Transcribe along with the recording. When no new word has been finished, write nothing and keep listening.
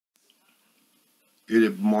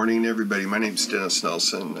Good morning, everybody. My name is Dennis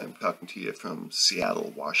Nelson. I'm talking to you from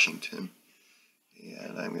Seattle, Washington.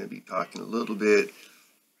 And I'm going to be talking a little bit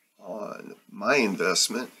on my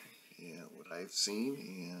investment and what I've seen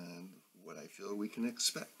and what I feel we can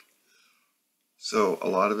expect. So a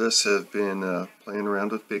lot of us have been playing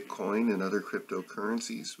around with Bitcoin and other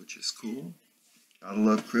cryptocurrencies, which is cool. Gotta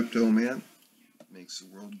love crypto, man. It makes the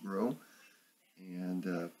world grow. And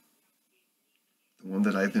the one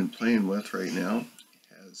that I've been playing with right now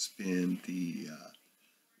has been the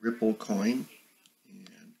Ripple coin.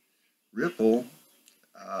 And Ripple,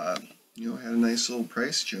 had a nice little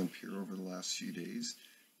price jump here over the last few days.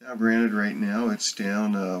 Now, granted, right now it's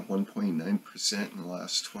down 1.9% in the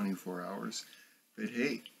last 24 hours. But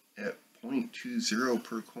hey, at 0.20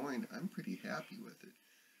 per coin, I'm pretty happy with it.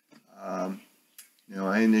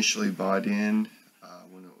 I initially bought in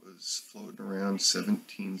when it was floating around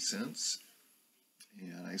 17 cents.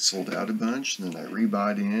 And I sold out a bunch, and then I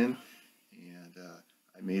rebought in, and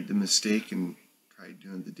I made the mistake and tried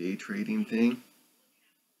doing the day trading thing.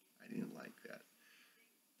 I didn't like that.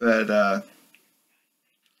 But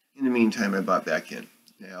in the meantime, I bought back in.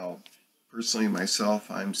 Now, personally, myself,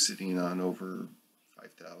 I'm sitting on over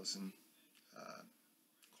 5,000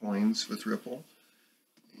 coins with Ripple,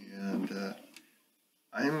 and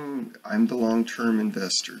I'm the long-term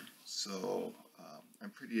investor, so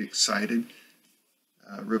I'm pretty excited.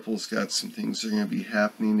 Ripple's got some things that are going to be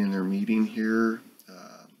happening in their meeting here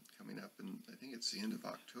coming up in, I think it's the end of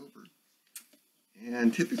October.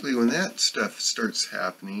 And typically when that stuff starts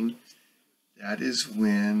happening, that is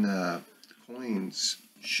when the coins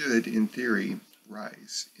should, in theory,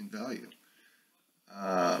 rise in value.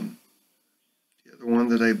 The other one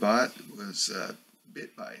that I bought was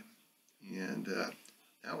BitBuy, and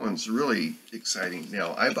that one's really exciting.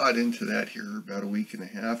 Now, I bought into that here about a week and a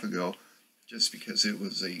half ago, just because it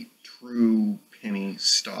was a true penny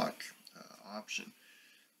stock option.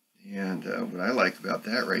 And what I like about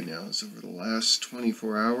that right now is over the last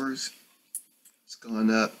 24 hours, it's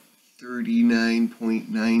gone up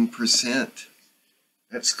 39.9%.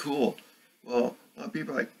 That's cool. Well, a lot of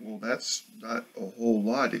people are like, well, that's not a whole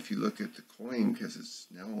lot if you look at the coin, because it's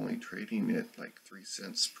now only trading at like 3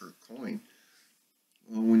 cents per coin.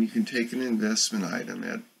 Well, when you can take an investment item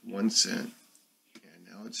at 1 cent,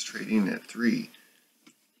 now it's trading at 3.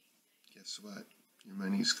 Guess what? Your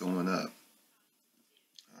money's going up.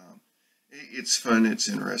 It's fun, it's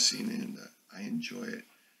interesting, and I enjoy it.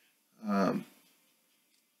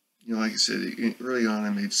 Like I said, early on I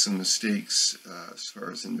made some mistakes as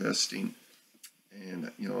far as investing,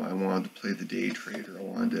 and I wanted to play the day trader. I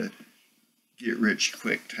wanted to get rich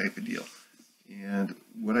quick type of deal. And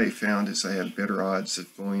what I found is I had better odds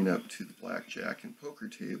of going up to the blackjack and poker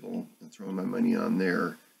table and throwing my money on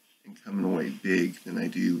there and coming away big than I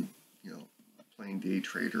do, playing day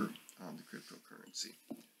trader on the cryptocurrency.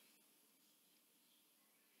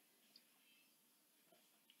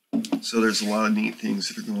 So there's a lot of neat things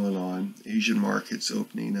that are going on. Asian markets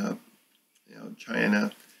opening up.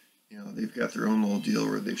 China, they've got their own little deal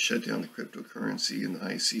where they've shut down the cryptocurrency and the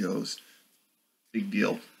ICOs. Big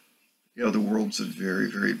deal. The world's a very,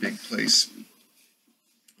 very big place.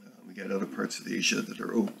 We got other parts of Asia that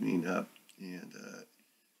are opening up, and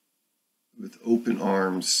with open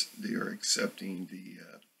arms, they are accepting the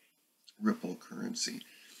Ripple currency.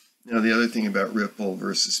 Now, the other thing about Ripple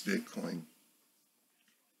versus Bitcoin,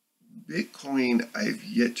 I've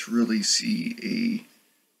yet to really see a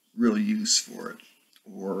real use for it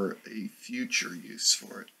or a future use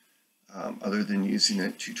for it, other than using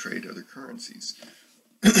it to trade other currencies.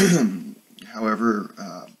 However,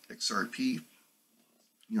 XRP,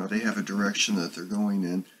 they have a direction that they're going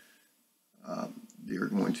in. They are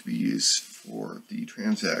going to be used for the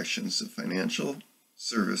transactions of financial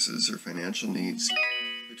services or financial needs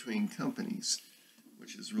between companies,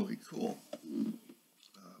 which is really cool.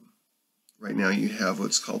 Right now you have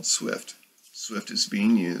what's called SWIFT. SWIFT is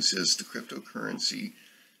being used as the cryptocurrency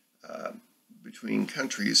between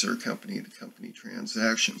countries or company-to-company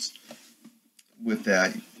transactions. With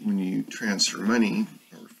that, when you transfer money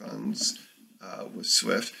or funds with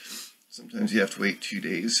SWIFT, sometimes you have to wait 2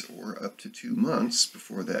 days or up to 2 months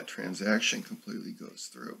before that transaction completely goes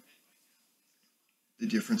through. The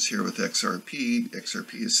difference here with XRP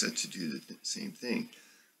is set to do the same thing,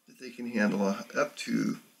 that they can handle up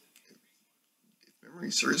to, if memory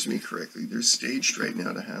serves me correctly, they're staged right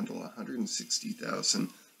now to handle 160,000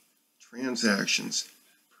 transactions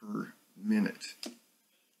per minute.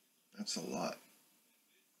 That's a lot.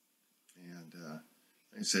 And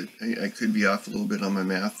like I said, I could be off a little bit on my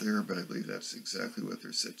math there, but I believe that's exactly what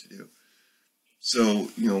they're set to do. So,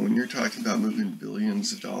 when you're talking about moving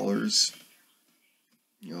billions of dollars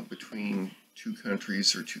between two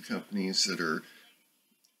countries or two companies that are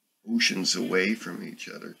oceans away from each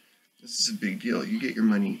other. This is a big deal. You get your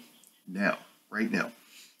money now, right now.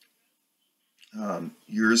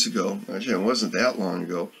 Years ago, actually it wasn't that long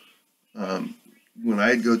ago, when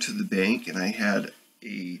I'd go to the bank and I had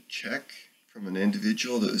a check from an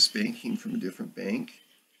individual that was banking from a different bank,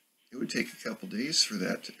 it would take a couple days for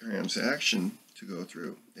that transaction to go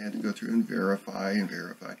through. They had to go through and verify and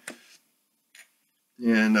verify.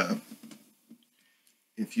 And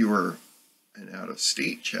if you were an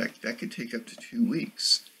out-of-state check, that could take up to 2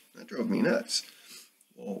 weeks. That drove me nuts.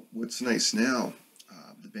 Well, what's nice now,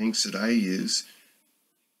 the banks that I use,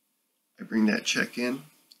 I bring that check in,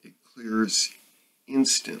 it clears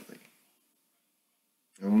instantly.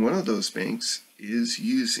 And one of those banks is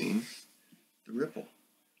using the Ripple.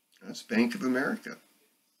 That's Bank of America.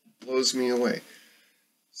 It blows me away.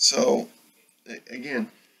 So,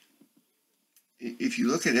 again, if you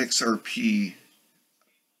look at XRP,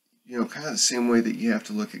 kind of the same way that you have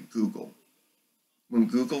to look at Google. When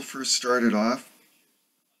Google first started off,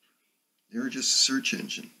 they were just a search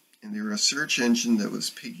engine. And they were a search engine that was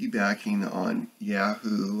piggybacking on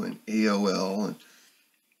Yahoo and AOL and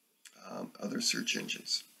other search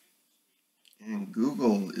engines. And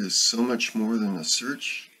Google is so much more than a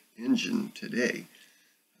search engine today.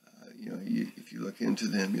 If you look into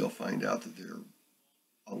them, you'll find out that they're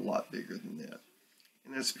a lot bigger than that.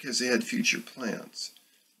 And that's because they had future plans.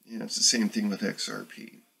 And it's the same thing with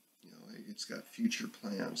XRP. It's got future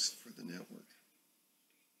plans for the network.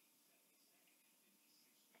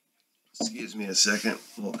 Excuse me a second,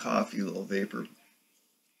 a little coffee, a little vapor.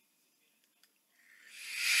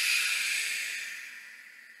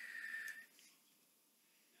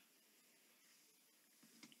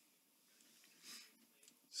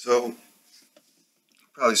 So,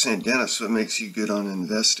 probably saying, Dennis, what makes you good on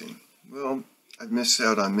investing? Well, I've missed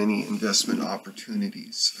out on many investment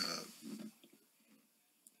opportunities.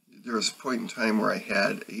 There was a point in time where I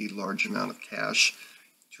had a large amount of cash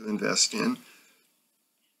to invest in.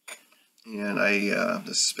 And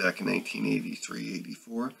this is back in 1983,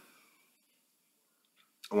 84.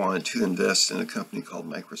 I wanted to invest in a company called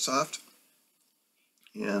Microsoft.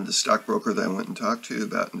 And the stockbroker that I went and talked to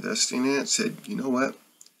about investing in it said, you know what?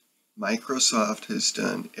 Microsoft has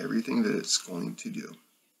done everything that it's going to do.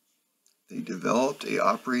 They developed an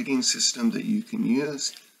operating system that you can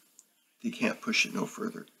use. They can't push it no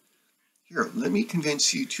further. Here, let me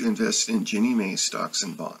convince you to invest in Ginnie Mae stocks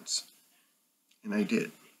and bonds. And I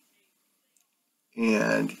did.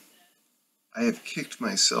 And I have kicked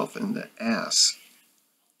myself in the ass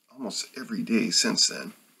almost every day since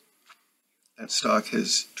then. That stock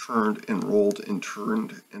has turned and rolled and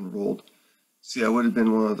turned and rolled. See, I would have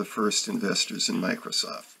been one of the first investors in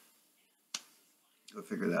Microsoft. Go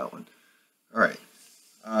figure that one. All right.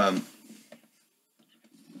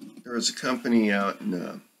 There was a company out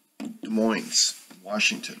in Des Moines,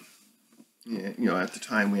 Washington. At the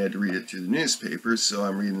time we had to read it through the newspapers, so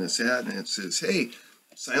I'm reading this ad and it says, hey,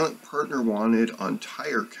 silent partner wanted on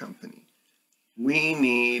tire company. We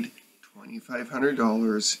need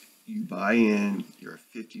 $2,500. You buy in, you're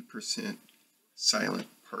a 50% silent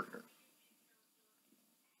partner.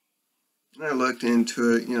 And I looked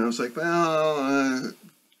into it, I was like, well,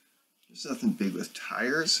 there's nothing big with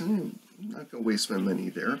tires. I'm not going to waste my money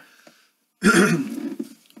there.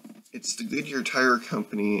 It's the Goodyear Tire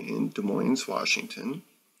Company in Des Moines, Washington,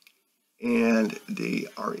 and they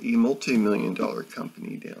are a multi-million-dollar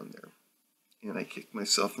company down there. And I kicked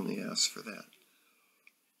myself in the ass for that.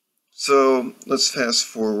 So let's fast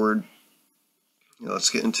forward. Let's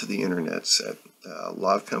get into the internet set. A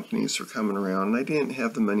lot of companies were coming around, and I didn't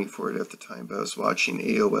have the money for it at the time, but I was watching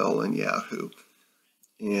AOL and Yahoo,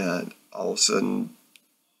 and all of a sudden,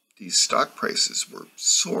 these stock prices were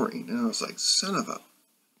soaring, and I was like, son of a,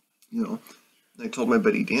 And I told my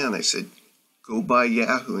buddy Dan, I said, go buy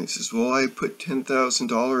Yahoo, and he says, well, I put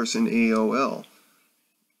 $10,000 in AOL.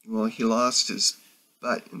 Well, he lost his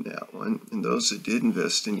butt in that one, and those that did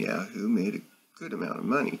invest in Yahoo made a good amount of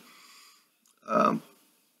money.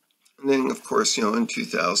 And then, of course, in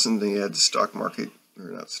 2000, they had the stock market, or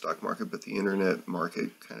not stock market, but the internet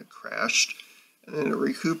market kind of crashed, and then it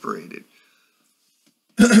recuperated.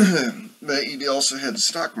 But you also had the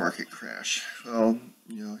stock market crash. Well,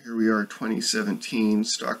 here we are, 2017,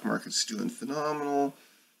 stock market's doing phenomenal.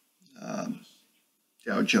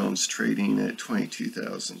 Dow Jones trading at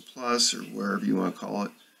 22,000 plus, or wherever you want to call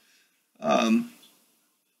it.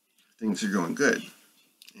 Things are going good.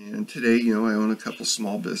 And today, I own a couple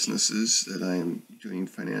small businesses that I am doing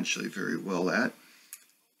financially very well at.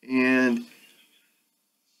 And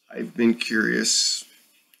I've been curious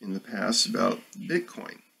in the past about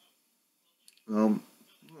Bitcoin. Well,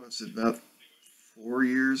 was it about 4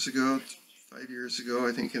 years ago, 5 years ago,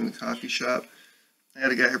 I think, in the coffee shop? I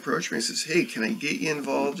had a guy approach me and says, "Hey, can I get you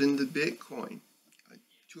involved in the Bitcoin? A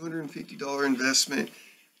 $250 investment.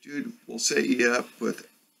 Dude, we'll set you up with,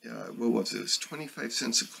 what was it? It was 25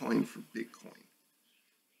 cents a coin for Bitcoin."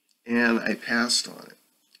 And I passed on it.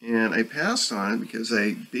 And I passed on it because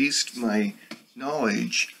I based my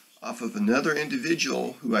knowledge off of another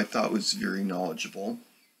individual who I thought was very knowledgeable.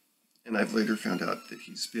 And I've later found out that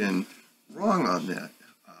he's been wrong on that.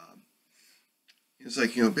 It's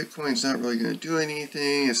like, Bitcoin's not really going to do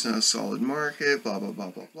anything. It's not a solid market, blah, blah,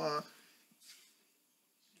 blah, blah, blah.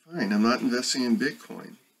 Fine, I'm not investing in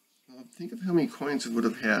Bitcoin. Well, think of how many coins it would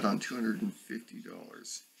have had on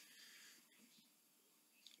 $250.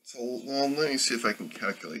 So, well, let me see if I can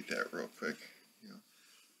calculate that real quick.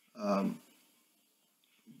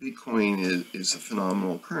 Bitcoin is a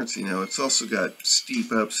phenomenal currency. Now, it's also got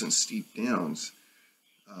steep ups and steep downs.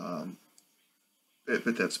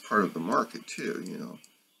 But that's part of the market too,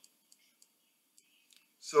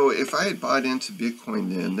 So if I had bought into Bitcoin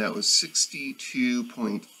then, that was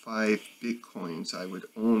 62.5 Bitcoins I would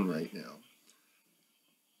own right now.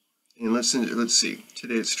 And let's see,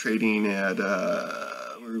 today it's trading at,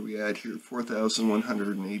 where are we at here,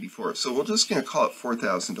 4,184. So we're just going to call it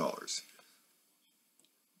 $4,000.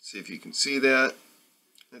 See if you can see that.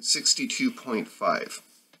 That's 62.5.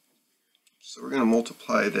 So we're going to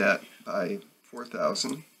multiply that by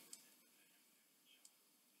 4,000.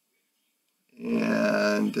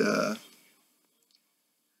 And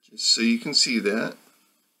just so you can see that,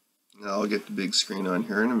 now I'll get the big screen on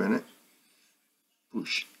here in a minute.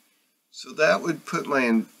 Whoosh. So that would put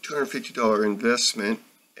my $250 investment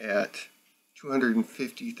at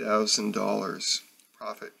 $250,000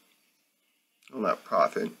 profit. Well, not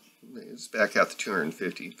profit. It's back out to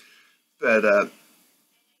 250. But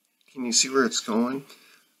can you see where it's going?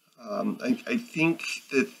 I think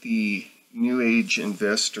that the new age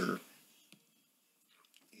investor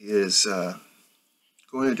is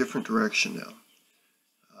going a different direction now.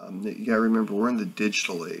 You got to remember, we're in the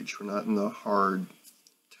digital age. We're not in the hard,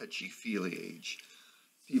 touchy-feely age.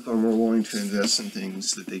 People are more willing to invest in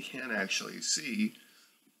things that they can't actually see,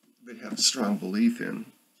 but have a strong belief in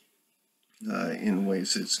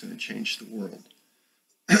ways that it's going to change the world.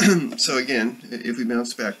 So again, if we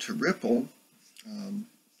bounce back to Ripple,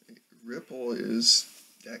 Ripple is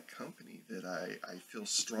that company that I feel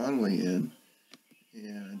strongly in.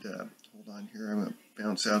 And hold on here, I'm going to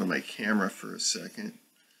bounce out of my camera for a second.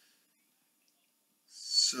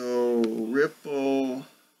 So Ripple,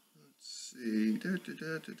 let's see,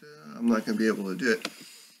 I'm not going to be able to do it.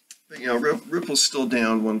 But Ripple's still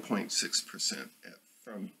down 1.6%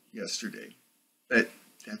 from yesterday. But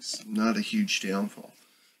that's not a huge downfall.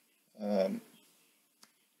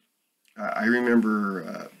 I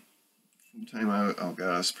remember from the time I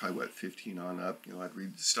was probably, what, 15 on up, I'd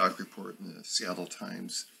read the stock report in the Seattle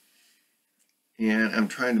Times. And I'm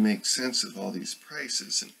trying to make sense of all these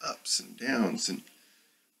prices and ups and downs. And,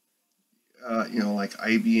 like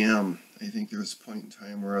IBM, I think there was a point in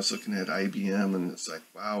time where I was looking at IBM and it's like,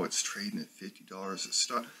 wow, it's trading at $50 a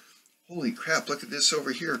stock. Holy crap, look at this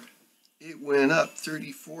over here. It went up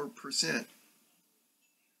 34%.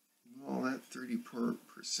 Well, that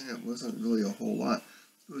 34% wasn't really a whole lot.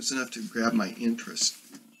 It was enough to grab my interest.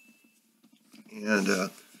 And,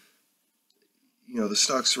 the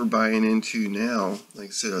stocks we're buying into now, like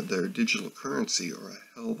I said, their digital currency are a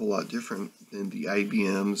hell of a lot different than the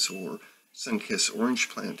IBMs or Sunkist Orange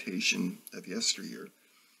Plantation of yesteryear.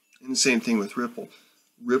 And the same thing with Ripple.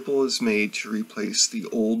 Ripple is made to replace the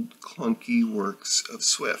old clunky works of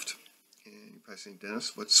Swift. And you're probably saying,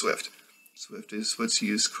 Dennis, what's Swift? Swift is what's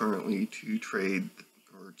used currently to trade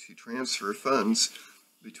or to transfer funds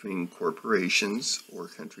between corporations or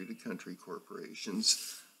country-to-country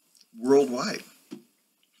corporations worldwide.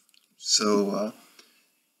 So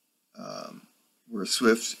where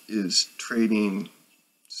Swift is trading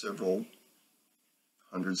several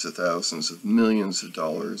hundreds of thousands of millions of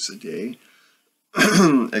dollars a day,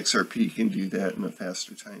 XRP can do that in a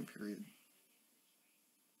faster time period.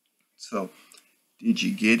 So, did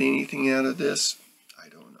you get anything out of this? I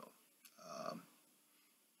don't know.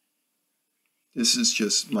 This is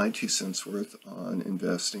just my 2 cents worth on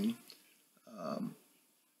investing.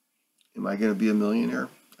 Am I going to be a millionaire?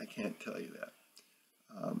 I can't tell you that.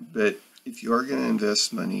 But if you are going to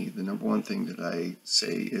invest money, the number one thing that I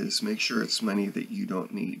say is make sure it's money that you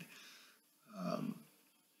don't need.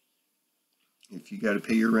 If you got to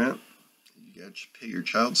pay your rent, you got to pay your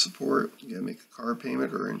child support, you got to make a car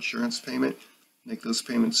payment or insurance payment, make those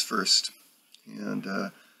payments first. And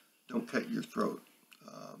don't cut your throat.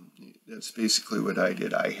 That's basically what I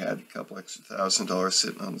did. I had a couple extra $1,000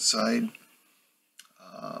 sitting on the side.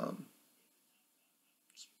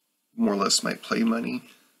 More or less my play money,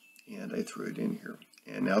 and I threw it in here.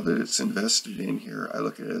 And now that it's invested in here, I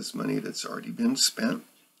look at it as money that's already been spent.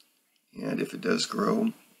 And if it does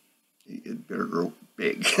grow, it better grow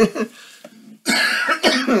big.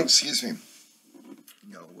 Excuse me.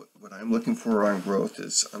 You know, what I'm looking for on growth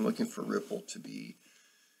is I'm looking for Ripple to be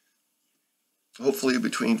hopefully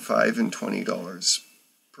between $5 and $20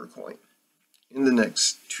 per coin in the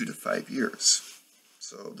next 2 to 5 years.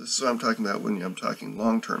 So this is what I'm talking about when I'm talking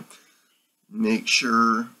long term. Make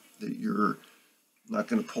sure that you're not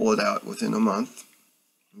going to pull it out within a month.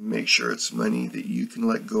 Make sure it's money that you can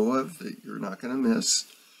let go of, that you're not going to miss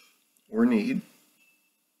or need.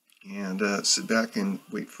 And sit back and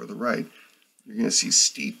wait for the ride. You're going to see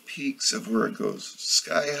steep peaks of where it goes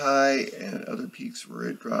sky high and other peaks where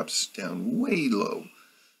it drops down way low.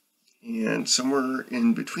 And somewhere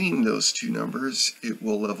in between those two numbers, it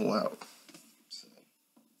will level out. So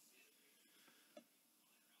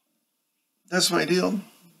that's my deal.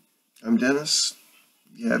 I'm Dennis.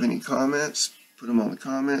 If you have any comments, put them on the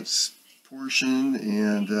comments portion.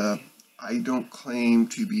 And I don't claim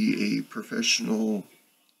to be a professional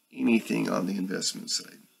anything on the investment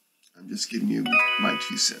side. I'm just giving you my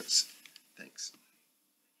 2 cents. Thanks.